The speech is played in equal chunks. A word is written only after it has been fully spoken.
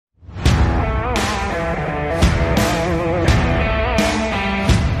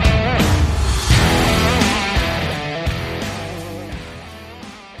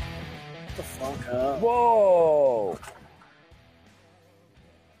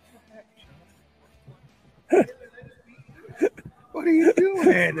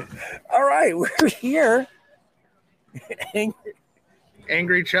doing? All right, we're here.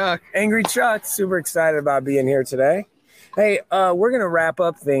 Angry Chuck. Angry Chuck, super excited about being here today. Hey, we're going to wrap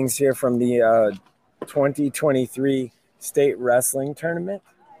up things here from the 2023 State Wrestling Tournament.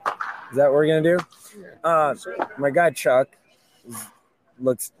 Is that what we're going to do? My guy Chuck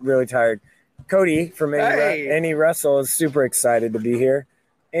looks really tired. Cody from Any Wrestle is super excited to be here.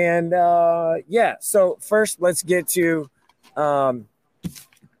 And so first let's get to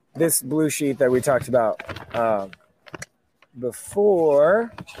this blue sheet that we talked about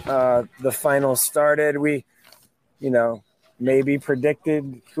before the finals started. We, maybe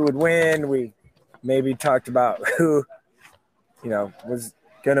predicted who would win. We maybe talked about who, was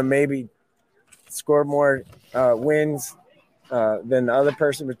going to maybe score more wins than the other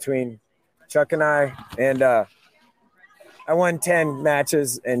person between Chuck and I. And I won 10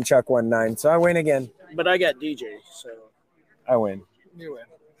 matches and Chuck won 9. So I win again. But I got DJ, so. I win. You win.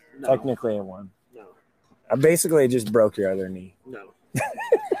 No. Technically, I won. No. I basically just broke your other knee. No.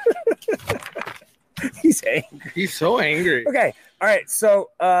 He's angry. He's so angry. Okay. All right.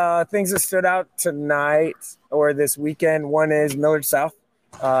 So things that stood out tonight or this weekend. One is Millard South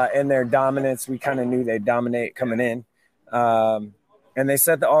and their dominance. We kind of knew they'd dominate coming in. And they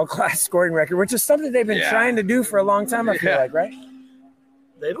set the all-class scoring record, which is something they've been trying to do for a long time, I feel like, right?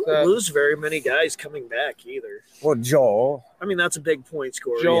 They don't lose very many guys coming back either. Well, Joel. I mean, that's a big point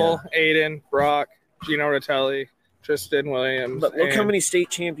scorer. Joel, Aiden, Brock, Gino Rotelli, Tristan Williams. But look how many state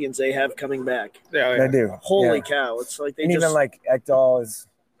champions they have coming back. Yeah, They do. Holy cow. It's like they even like Ekdahl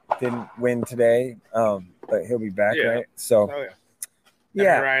didn't win today, but he'll be back, right? So, Henry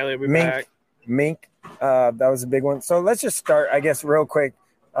Riley will be back. Mink, that was a big one. So let's just start, I guess, real quick.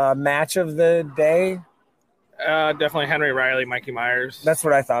 Match of the day. Definitely Henry Riley, Mikey Myers. That's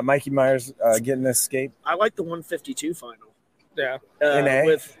what I thought. Mikey Myers getting the escape. I like the 152 final. Yeah.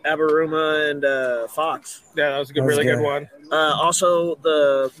 With Abaruma and Fox. Yeah, that was a really good one. Also,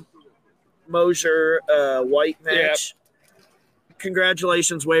 the Mosier White match. Yep.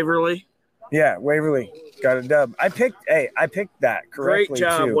 Congratulations, Waverly. Yeah, Waverly got a dub. I picked that correctly. Great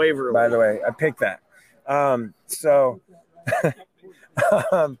job, too, Waverly. By the way, I picked that.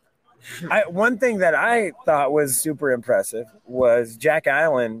 One thing that I thought was super impressive was Jack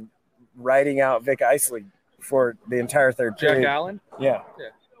Allen riding out Vic Isley for the entire third period. Jack Allen? Yeah.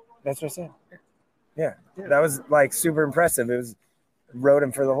 That's what I said. Yeah. That was like super impressive. It was rode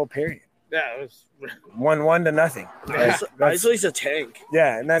him for the whole period. Yeah, it was 1-1 to nothing. Isley's a tank.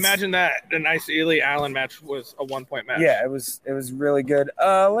 Yeah, and imagine that an Isley Allen match was a 1-point match. Yeah, it was really good.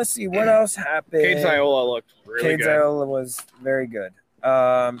 Let's see what else happened. Cade Ziola looked really good. Ziola was very good.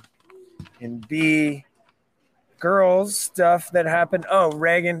 In B, girls stuff that happened. Oh,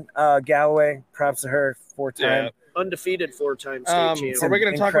 Reagan Galloway, props to her, 4-time. Yeah. Undefeated 4-time state champ. Are we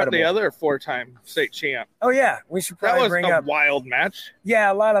going to talk about the other 4-time state champ? Oh, yeah. We should probably bring up. That was a wild match. Yeah,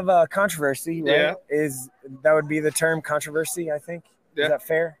 a lot of controversy, right? Yeah. That would be the term, controversy, I think. Yeah. Is that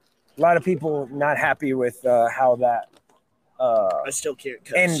fair? A lot of people not happy with how that I still can't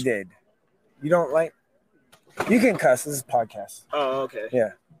cuss. ended. You don't like? You can cuss. This is a podcast. Oh, okay. Yeah.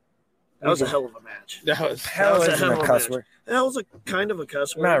 That was a hell of a match. Hell isn't a cuss word. That was a kind of a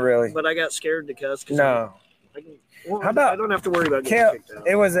cuss word. Not really. But I got scared to cuss. No. How about I don't have to worry about getting kicked out.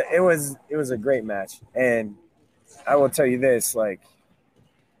 It was a great match, and I will tell you this: like,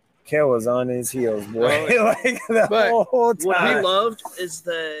 Kale was on his heels, boy. Like the whole time. What I loved is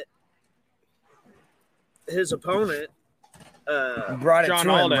that his opponent brought it John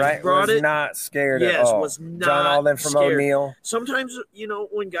to Alden. him, right? Was not scared at all. Was not John Alden from scared. O'Neill. Sometimes,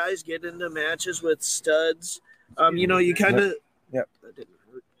 when guys get into matches with studs, you kind of. Yep. That didn't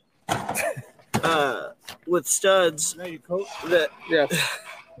hurt. With studs,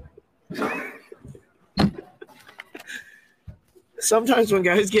 sometimes when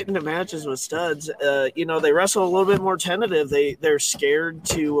guys get into matches with studs, they wrestle a little bit more tentative. They're scared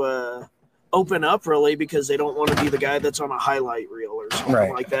to open up really because they don't want to be the guy that's on a highlight reel or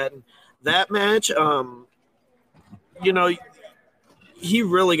something like that. And that match, he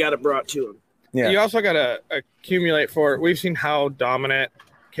really got it brought to him. Yeah. You also got to accumulate for it. We've seen how dominant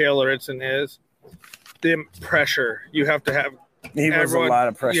Cale Lauritsen is. The pressure you have to have. He was a lot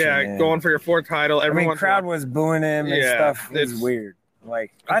of pressure. Yeah, man. going for your 4th title. Everyone crowd was booing him and stuff. It was weird.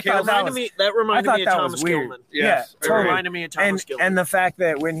 Like that reminded me of Thomas Gilman. Yes, it reminded me of Thomas Gilman. And the fact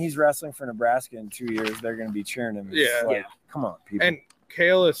that when he's wrestling for Nebraska in 2 years, they're going to be cheering him. Come on, people. And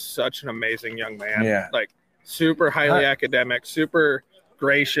Cale is such an amazing young man. Yeah, like super highly academic, super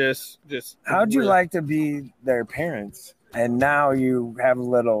gracious. Just how'd you like to be their parents, and now you have a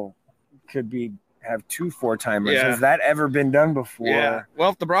little could be have 2 4-timers. Yeah. Has that ever been done before? Yeah. Well,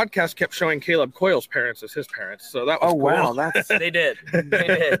 if the broadcast kept showing Caleb Coyle's parents as his parents, so that was Oh cool. wow, that's They did. They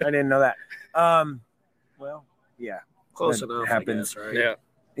did. I didn't know that. Well, yeah, Close That enough. happens. I guess, right? Yeah.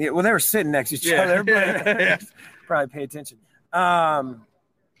 yeah. Well, they were sitting next to each Yeah. other, but Yeah. probably pay attention.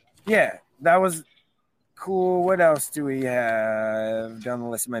 Yeah, that was cool. What else do we have down the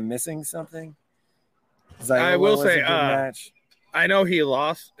list? Am I missing something? I will was a say, good match. I know he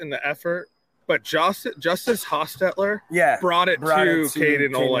lost in the effort, but Justice Hostetler Yeah, brought it to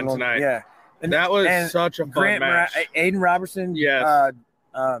Caden Olin tonight. Yeah, That was such a fun Grant match. Aiden Robertson, Yes.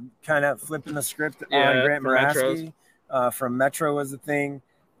 kind of flipping the script Yeah, on Grant from Muraski from Metro was the thing.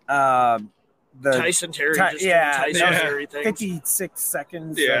 The Tyson Terry just yeah, doing Tyson yeah. Terry things. 56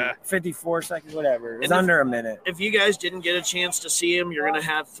 seconds, Yeah. 54 seconds, whatever. It was And under a minute. If you guys didn't get a chance to see him, you're going to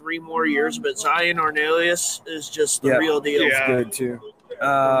have 3 more years. But Zion Arnelius is just the Yep. real deal. Yeah. Good too.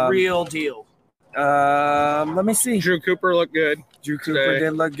 The real deal. Let me see. Drew Cooper looked good. Drew Cooper today.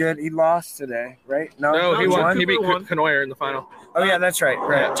 did look good. He lost today, right? No, he Drew won. He Cooper beat won. Canoyer in the final. Oh yeah, that's right.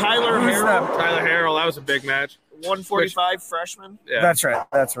 Right. Tyler Who's Harrell, Tyler Harrell, that was a big match. 145 freshman. Yeah. That's right.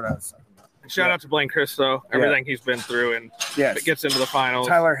 That's what I was talking about. Shout out to Blaine Chris, though. Everything he's been through, and Yes. it gets into the finals.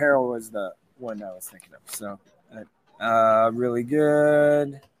 Tyler Harrell was the one I was thinking of. So, really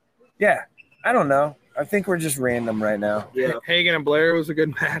good. Yeah. I don't know. I think we're just random right now. Yeah. Hagen and Blair was a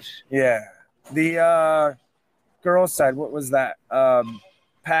good match. Yeah. The girls' side, what was that?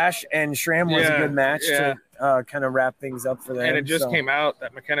 Pash and Schramm was a Yeah, good match to kind of wrap things up for them. And it just so. came out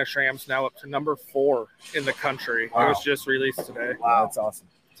that McKenna Schramm's now up to number 4 in the country. Wow. It was just released today. Wow, that's awesome.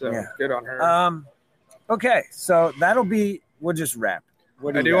 So Yeah. good on her. Okay, so we'll just wrap.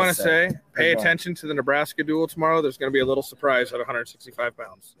 What do I you do guys want to say, pay Go on. attention to the Nebraska duel tomorrow. There's going to be a little surprise at 165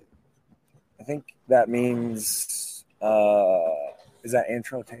 pounds. I think that means is that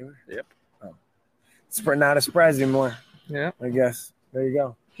Antro Taylor? Yep. Oh. It's not a surprise anymore, Yeah. I guess. There you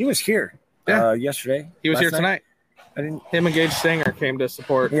go. He was here yesterday. He was last here night. tonight. I didn't. Him and Gage Stanger came to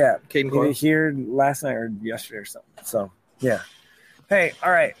support Yeah, Caden he Coyle. was here last night or yesterday or something. So yeah. Hey,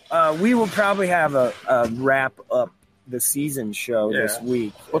 all right. We will probably have a wrap up the season show this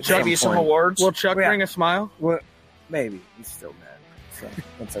week. Well, at Chuck, Maybe some point. awards. Will Chuck Yeah. bring a smile? Well, maybe he's still mad, so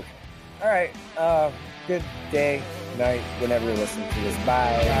that's okay. All right. Good day, night, whenever you're listening to this.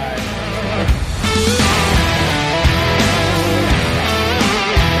 Bye.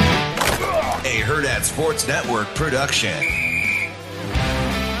 A Herd at Sports Network production.